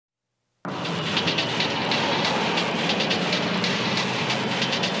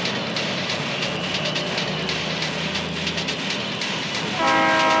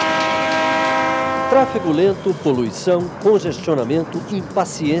Tráfego lento, poluição, congestionamento,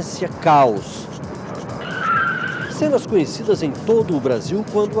 impaciência, caos. Cenas conhecidas em todo o Brasil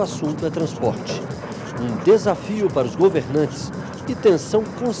quando o assunto é transporte. Um desafio para os governantes e tensão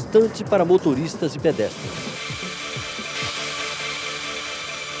constante para motoristas e pedestres.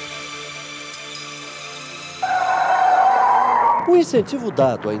 O incentivo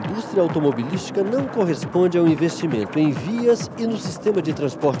dado à indústria automobilística não corresponde ao investimento em vias e no sistema de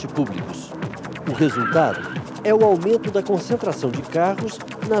transporte públicos. O resultado é o aumento da concentração de carros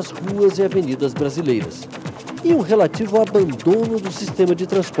nas ruas e avenidas brasileiras e um relativo abandono do sistema de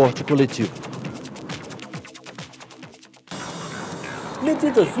transporte coletivo.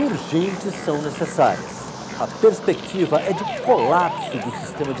 Medidas urgentes são necessárias. A perspectiva é de colapso do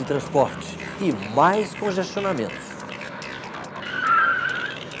sistema de transporte e mais congestionamentos.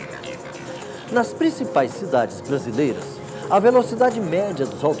 Nas principais cidades brasileiras, a velocidade média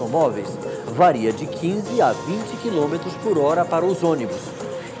dos automóveis varia de 15 a 20 km por hora para os ônibus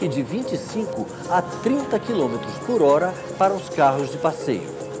e de 25 a 30 km por hora para os carros de passeio.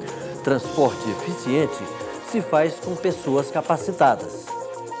 Transporte eficiente se faz com pessoas capacitadas.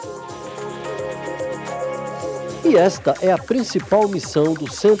 E esta é a principal missão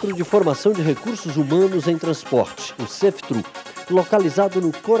do Centro de Formação de Recursos Humanos em Transporte, o CEFTRU, localizado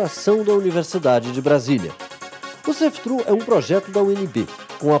no coração da Universidade de Brasília. O CEFTRU é um projeto da UNB,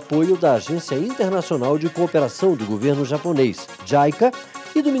 com apoio da Agência Internacional de Cooperação do Governo Japonês, JICA,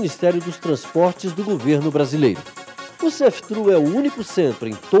 e do Ministério dos Transportes do Governo Brasileiro. O CEFTRU é o único centro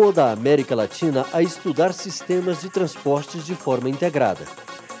em toda a América Latina a estudar sistemas de transportes de forma integrada.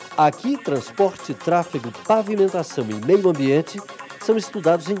 Aqui, transporte, tráfego, pavimentação e meio ambiente são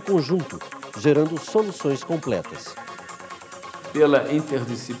estudados em conjunto, gerando soluções completas. Pela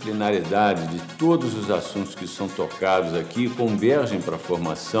interdisciplinaridade de todos os assuntos que são tocados aqui, convergem para a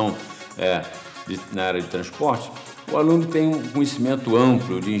formação na área de transporte, o aluno tem um conhecimento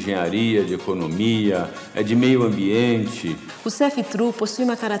amplo de engenharia, de economia, de meio ambiente. O CEFTRU possui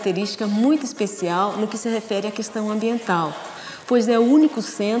uma característica muito especial no que se refere à questão ambiental, pois é o único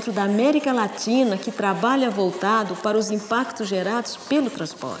centro da América Latina que trabalha voltado para os impactos gerados pelo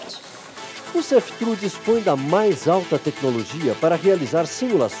transporte. O CEFTRU dispõe da mais alta tecnologia para realizar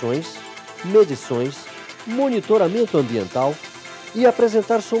simulações, medições, monitoramento ambiental e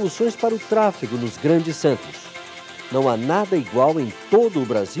apresentar soluções para o tráfego nos grandes centros. Não há nada igual em todo o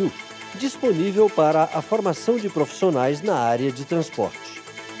Brasil disponível para a formação de profissionais na área de transporte.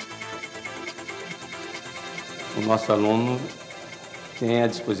 O nosso aluno tem à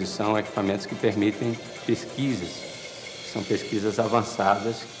disposição equipamentos que permitem pesquisas, são pesquisas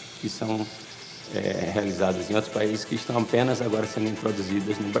avançadas que são realizadas em outros países que estão apenas agora sendo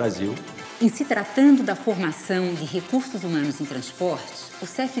introduzidas no Brasil. Em se tratando da formação de recursos humanos em transporte, o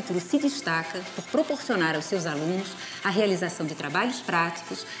CEFTRU se destaca por proporcionar aos seus alunos a realização de trabalhos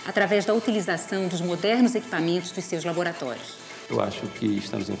práticos através da utilização dos modernos equipamentos dos seus laboratórios. Eu acho que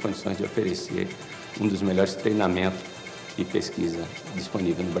estamos em condições de oferecer um dos melhores treinamentos e pesquisa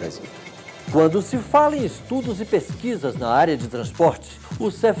disponível no Brasil. Quando se fala em estudos e pesquisas na área de transporte,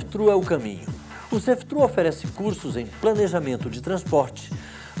 o CEFTRU é o caminho. O CEFTRU oferece cursos em planejamento de transporte,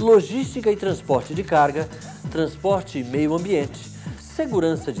 logística e transporte de carga, transporte e meio ambiente,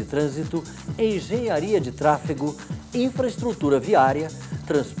 segurança de trânsito, engenharia de tráfego, infraestrutura viária,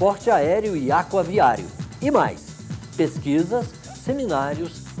 transporte aéreo e aquaviário e mais, pesquisas,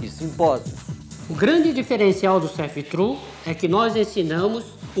 seminários e simpósios. O grande diferencial do CEFTRU é que nós ensinamos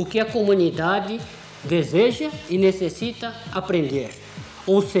o que a comunidade deseja e necessita aprender.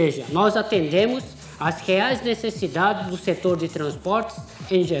 Ou seja, nós atendemos às reais necessidades do setor de transportes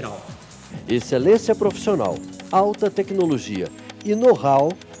em geral. Excelência profissional, alta tecnologia e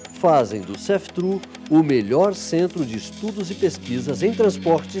know-how fazem do CEFTRU o melhor centro de estudos e pesquisas em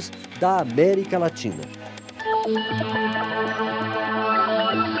transportes da América Latina.